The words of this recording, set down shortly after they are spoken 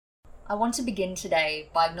I want to begin today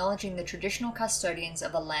by acknowledging the traditional custodians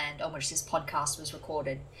of the land on which this podcast was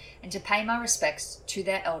recorded, and to pay my respects to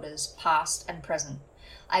their elders, past and present.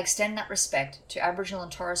 I extend that respect to Aboriginal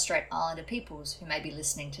and Torres Strait Islander peoples who may be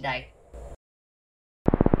listening today.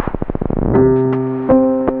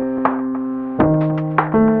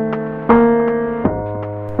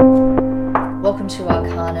 Welcome to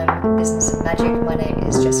Arcanum, Business and Magic. My name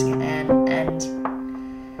is Jessica Ann,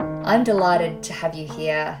 and I'm delighted to have you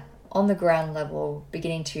here on the ground level,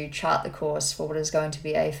 beginning to chart the course for what is going to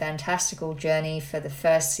be a fantastical journey for the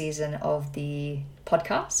first season of the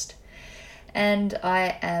podcast. And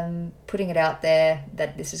I am putting it out there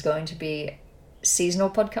that this is going to be a seasonal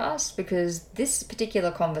podcast because this particular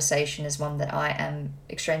conversation is one that I am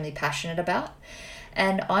extremely passionate about.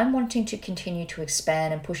 And I'm wanting to continue to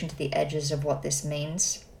expand and push into the edges of what this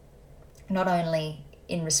means, not only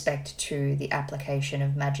in respect to the application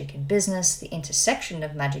of magic in business, the intersection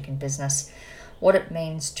of magic and business, what it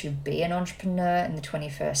means to be an entrepreneur in the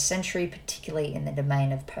 21st century, particularly in the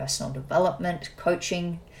domain of personal development,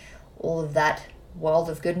 coaching, all of that world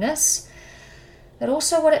of goodness, but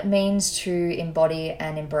also what it means to embody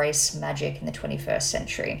and embrace magic in the 21st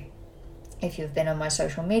century. If you've been on my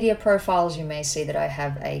social media profiles, you may see that I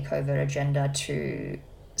have a covert agenda to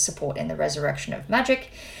support in the resurrection of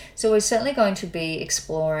magic. So we're certainly going to be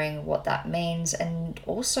exploring what that means. And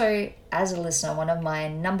also, as a listener, one of my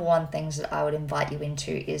number one things that I would invite you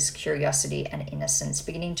into is curiosity and innocence,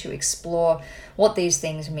 beginning to explore what these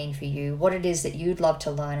things mean for you, what it is that you'd love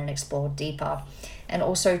to learn and explore deeper, and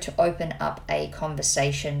also to open up a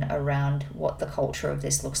conversation around what the culture of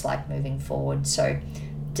this looks like moving forward. So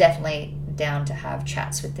definitely down to have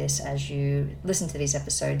chats with this as you listen to these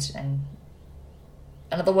episodes, and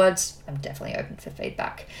in other words, I'm definitely open for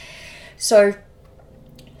feedback. So,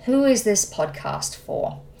 who is this podcast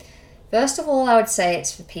for? First of all, I would say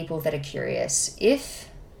it's for people that are curious. If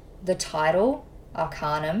the title,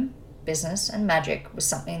 Arcanum, Business and Magic, was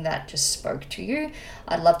something that just spoke to you,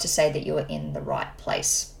 I'd love to say that you are in the right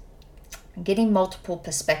place. Getting multiple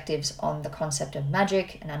perspectives on the concept of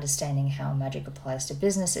magic and understanding how magic applies to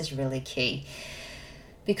business is really key,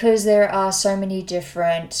 because there are so many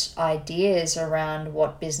different ideas around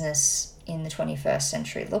what business in the 21st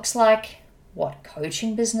century looks like, what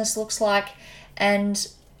coaching business looks like, and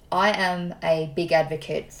I am a big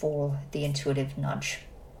advocate for the intuitive nudge,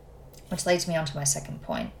 which leads me on to my second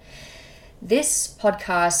point. This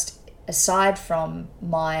podcast, aside from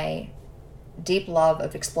my deep love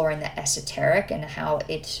of exploring the esoteric and how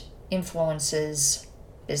it influences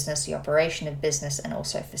business, the operation of business, and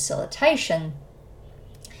also facilitation,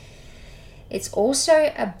 it's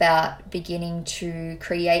also about beginning to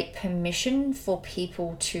create permission for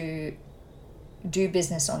people to do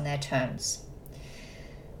business on their terms.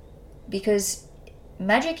 Because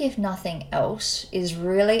magic, if nothing else, is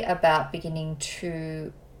really about beginning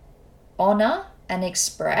to honor and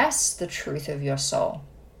express the truth of your soul.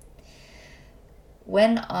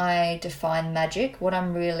 When I define magic, what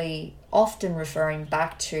I'm really often referring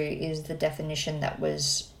back to is the definition that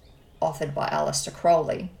was offered by Aleister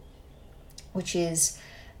Crowley, which is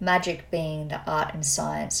magic being the art and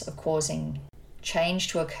science of causing change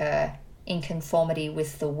to occur in conformity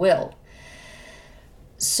with the will.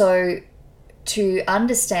 So to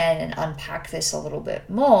understand and unpack this a little bit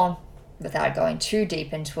more, without going too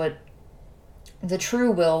deep into it, the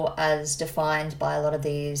true will, as defined by a lot of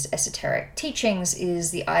these esoteric teachings,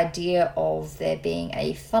 is the idea of there being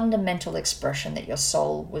a fundamental expression that your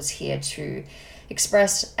soul was here to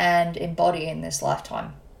express and embody in this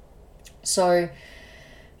lifetime. So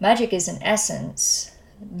magic is, in essence,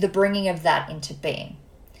 the bringing of that into being.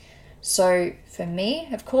 So for me,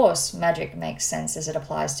 of course, magic makes sense as it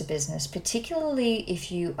applies to business, particularly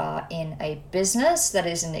if you are in a business that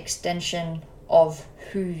is an extension of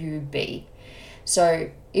who you be. So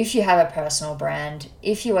if you have a personal brand,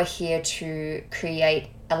 if you are here to create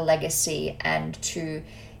a legacy and to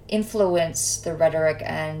influence the rhetoric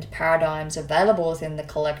and paradigms available within the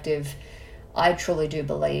collective, I truly do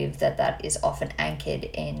believe that that is often anchored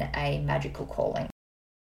in a magical calling.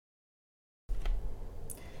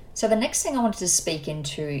 So the next thing I wanted to speak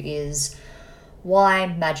into is why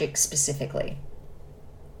magic specifically.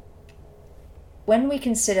 When we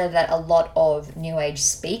consider that a lot of New Age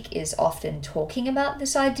speak is often talking about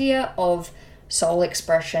this idea of soul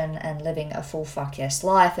expression and living a full fuck yes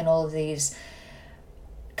life and all of these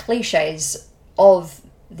cliches of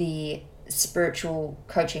the spiritual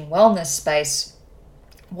coaching wellness space,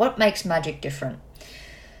 what makes magic different?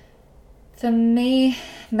 For me,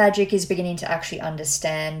 magic is beginning to actually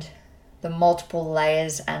understand the multiple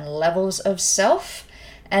layers and levels of self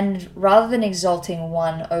And rather than exalting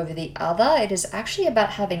one over the other, it is actually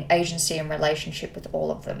about having agency and relationship with all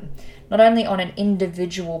of them. Not only on an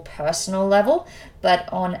individual personal level,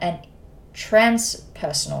 but on an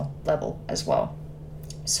transpersonal level as well.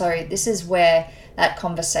 So this is where that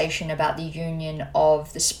conversation about the union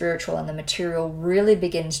of the spiritual and the material really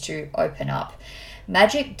begins to open up.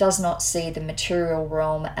 Magic does not see the material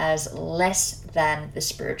realm as less than the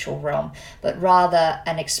spiritual realm, but rather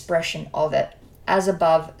an expression of it, as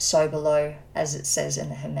above, so below, as it says in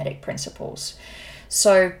the Hermetic principles.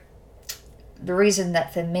 So the reason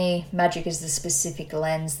that for me, magic is the specific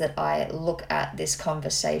lens that I look at this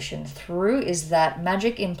conversation through is that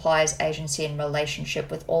magic implies agency and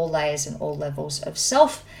relationship with all layers and all levels of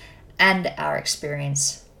self and our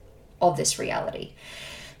experience of this reality.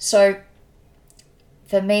 So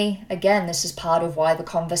for me, again, this is part of why the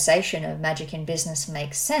conversation of magic in business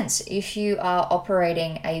makes sense. If you are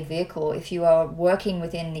operating a vehicle, if you are working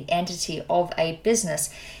within the entity of a business,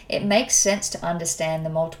 it makes sense to understand the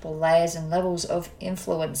multiple layers and levels of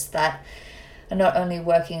influence that are not only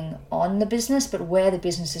working on the business, but where the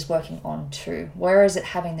business is working on too. Where is it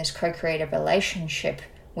having this co-creative relationship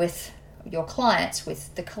with your clients,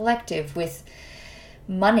 with the collective, with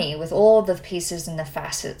money, with all the pieces and the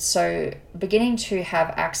facets. So beginning to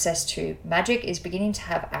have access to magic is beginning to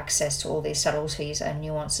have access to all these subtleties and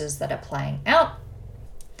nuances that are playing out,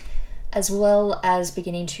 as well as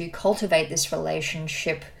beginning to cultivate this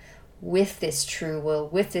relationship with this true will,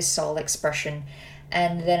 with this soul expression,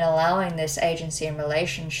 and then allowing this agency and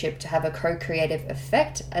relationship to have a co-creative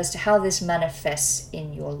effect as to how this manifests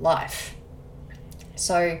in your life.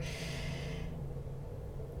 So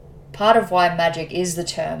part of why magic is the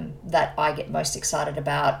term that I get most excited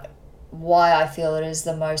about, why I feel it is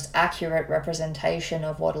the most accurate representation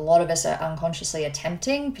of what a lot of us are unconsciously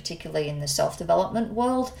attempting, particularly in the self-development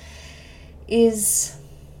world, is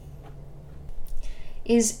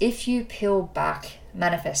if you peel back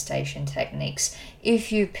manifestation techniques,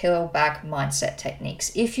 if you peel back mindset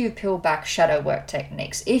techniques, if you peel back shadow work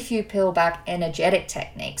techniques, if you peel back energetic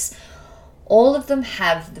techniques, all of them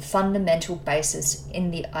have the fundamental basis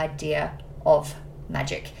in the idea of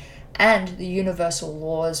magic and the universal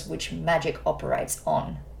laws which magic operates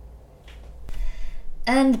on.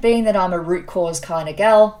 And being that I'm a root cause kind of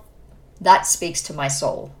gal, that speaks to my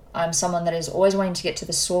soul. I'm someone that is always wanting to get to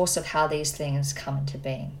the source of how these things come into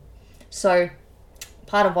being. So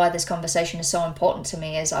part of why this conversation is so important to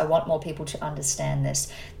me is I want more people to understand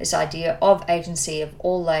this idea of agency of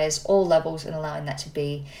all layers, all levels, and allowing that to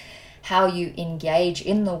be how you engage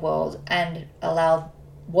in the world and allow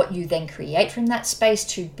what you then create from that space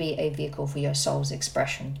to be a vehicle for your soul's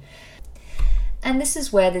expression. And this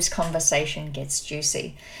is where this conversation gets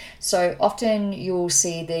juicy. So often you'll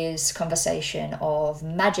see this conversation of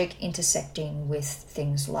magic intersecting with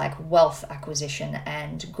things like wealth acquisition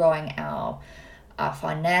and growing our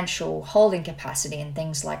financial holding capacity and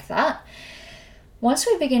things like that. Once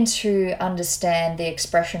we begin to understand the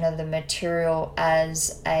expression of the material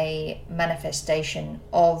as a manifestation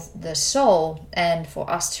of the soul, and for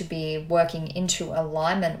us to be working into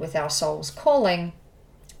alignment with our soul's calling,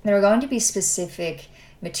 there are going to be specific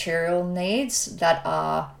material needs that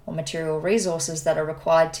are, or material resources that are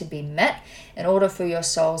required to be met in order for your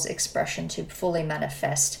soul's expression to fully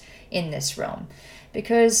manifest in this realm.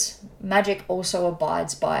 Because magic also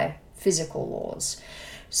abides by physical laws.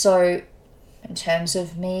 So in terms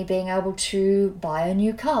of me being able to buy a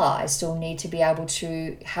new car, I still need to be able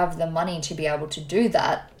to have the money to be able to do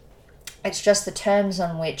that. It's just the terms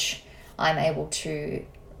on which I'm able to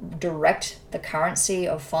direct the currency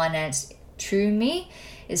of finance to me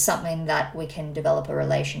is something that we can develop a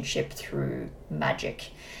relationship through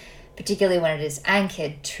magic, particularly when it is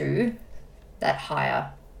anchored to that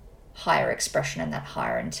higher expression and that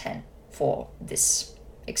higher intent for this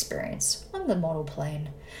experience on the model plane.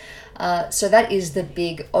 So that is the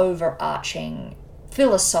big overarching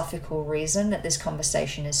philosophical reason that this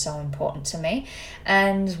conversation is so important to me,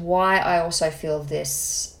 and why I also feel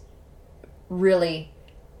this really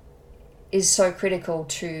is so critical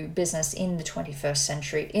to business in the 21st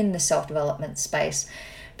century, in the self-development space.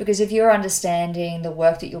 Because if you're understanding the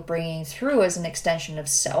work that you're bringing through as an extension of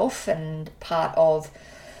self and part of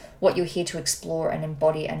what you're here to explore and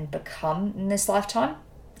embody and become in this lifetime,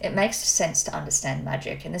 it makes sense to understand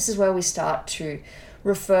magic. And this is where we start to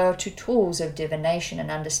refer to tools of divination and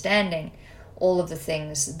understanding all of the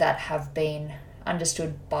things that have been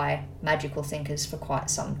understood by magical thinkers for quite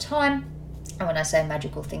some time. And when I say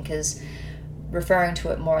magical thinkers, referring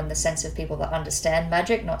to it more in the sense of people that understand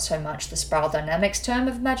magic, not so much the spiral dynamics term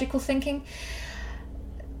of magical thinking.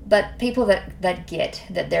 But people that get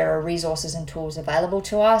that there are resources and tools available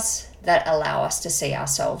to us that allow us to see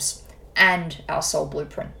ourselves and our soul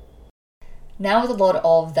blueprint. Now, with a lot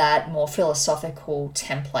of that more philosophical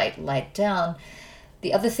template laid down,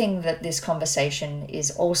 the other thing that this conversation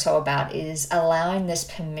is also about is allowing this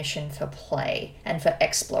permission for play and for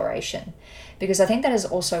exploration. Because I think that is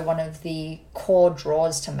also one of the core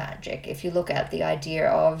draws to magic. If you look at the idea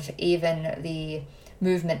of even the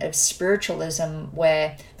movement of spiritualism,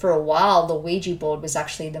 where for a while the Ouija board was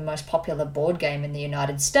actually the most popular board game in the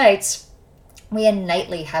United States, we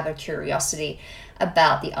innately have a curiosity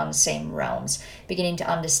about the unseen realms, beginning to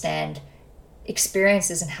understand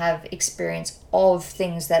experiences and have experience of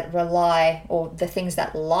things that rely, or the things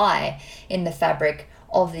that lie in the fabric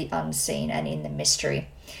of the unseen and in the mystery.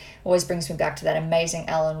 Always brings me back to that amazing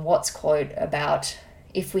Alan Watts quote about,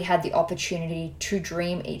 if we had the opportunity to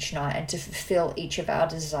dream each night and to fulfill each of our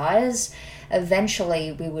desires,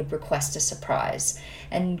 eventually we would request a surprise.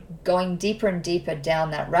 And going deeper and deeper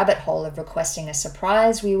down that rabbit hole of requesting a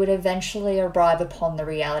surprise, we would eventually arrive upon the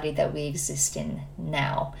reality that we exist in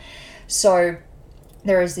now. So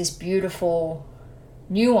there is this beautiful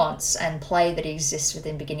nuance and play that exists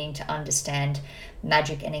within beginning to understand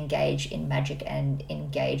magic and engage in magic and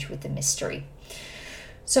engage with the mystery.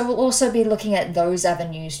 So we'll also be looking at those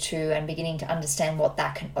avenues too and beginning to understand what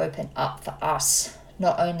that can open up for us,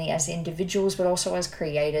 not only as individuals, but also as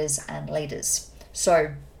creators and leaders.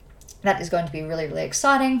 So that is going to be really, really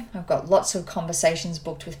exciting. I've got lots of conversations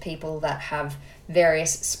booked with people that have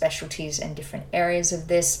various specialties in different areas of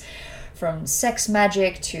this, from sex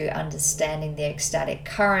magic to understanding the ecstatic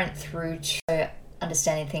current, through to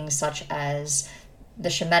understanding things such as the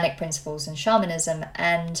shamanic principles in shamanism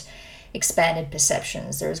and expanded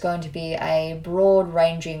perceptions. There is going to be a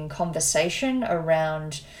broad-ranging conversation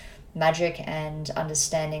around magic and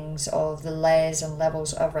understandings of the layers and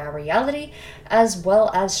levels of our reality, as well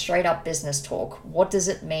as straight up business talk. What does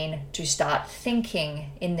it mean to start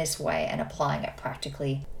thinking in this way and applying it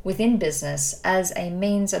practically within business as a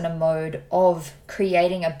means and a mode of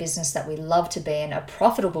creating a business that we love to be in, a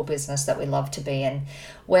profitable business that we love to be in,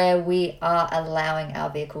 where we are allowing our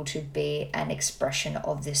vehicle to be an expression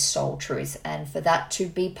of this soul truth, and for that to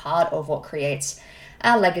be part of what creates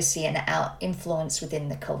our legacy and our influence within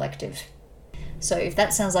the collective. So if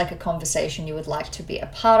that sounds like a conversation you would like to be a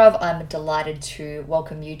part of, I'm delighted to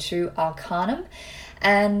welcome you to Arcanum.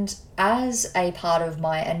 And as a part of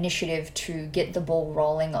my initiative to get the ball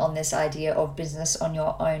rolling on this idea of business on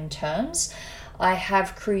your own terms, I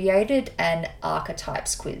have created an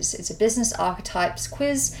archetypes quiz. It's a business archetypes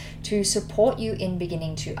quiz to support you in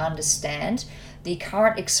beginning to understand the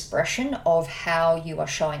current expression of how you are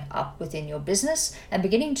showing up within your business and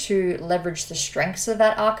beginning to leverage the strengths of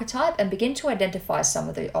that archetype and begin to identify some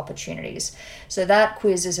of the opportunities. So that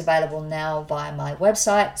quiz is available now via my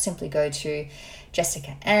website. Simply go to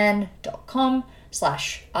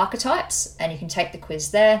jessicaann.com/archetypes and you can take the quiz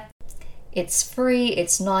there. It's free,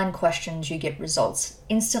 it's 9 questions, you get results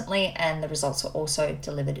instantly, and the results are also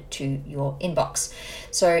delivered to your inbox.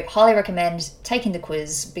 So highly recommend taking the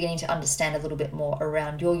quiz, beginning to understand a little bit more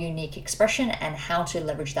around your unique expression and how to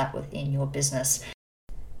leverage that within your business.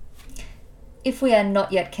 If we are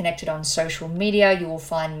not yet connected on social media, you will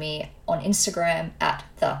find me on Instagram at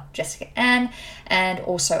the Jessica Ann, and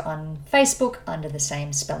also on Facebook under the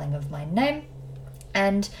same spelling of my name.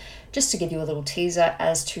 And just to give you a little teaser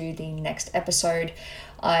as to the next episode,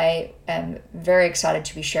 I am very excited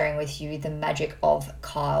to be sharing with you the magic of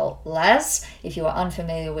Kyle Laz. If you are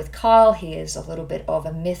unfamiliar with Kyle, he is a little bit of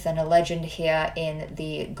a myth and a legend here in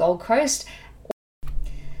the Gold Coast.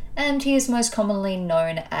 And he is most commonly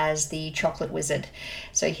known as the Chocolate Wizard.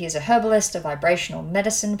 So he is a herbalist, a vibrational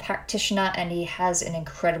medicine practitioner, and he has an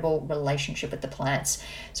incredible relationship with the plants.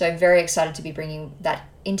 So I'm very excited to be bringing that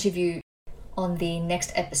interview on the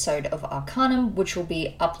next episode of Arcanum, which will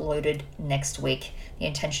be uploaded next week. The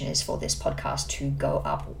intention is for this podcast to go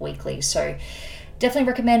up weekly. So definitely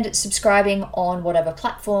recommend subscribing on whatever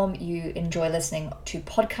platform you enjoy listening to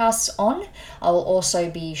podcasts on. I will also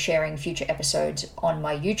be sharing future episodes on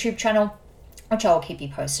my YouTube channel, which I will keep you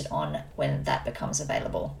posted on when that becomes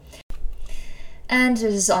available. And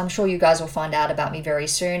as I'm sure you guys will find out about me very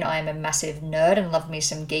soon, I am a massive nerd and love me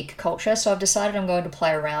some geek culture, so I've decided I'm going to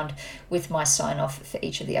play around with my sign-off for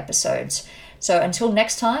each of the episodes. So until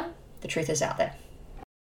next time, the truth is out there.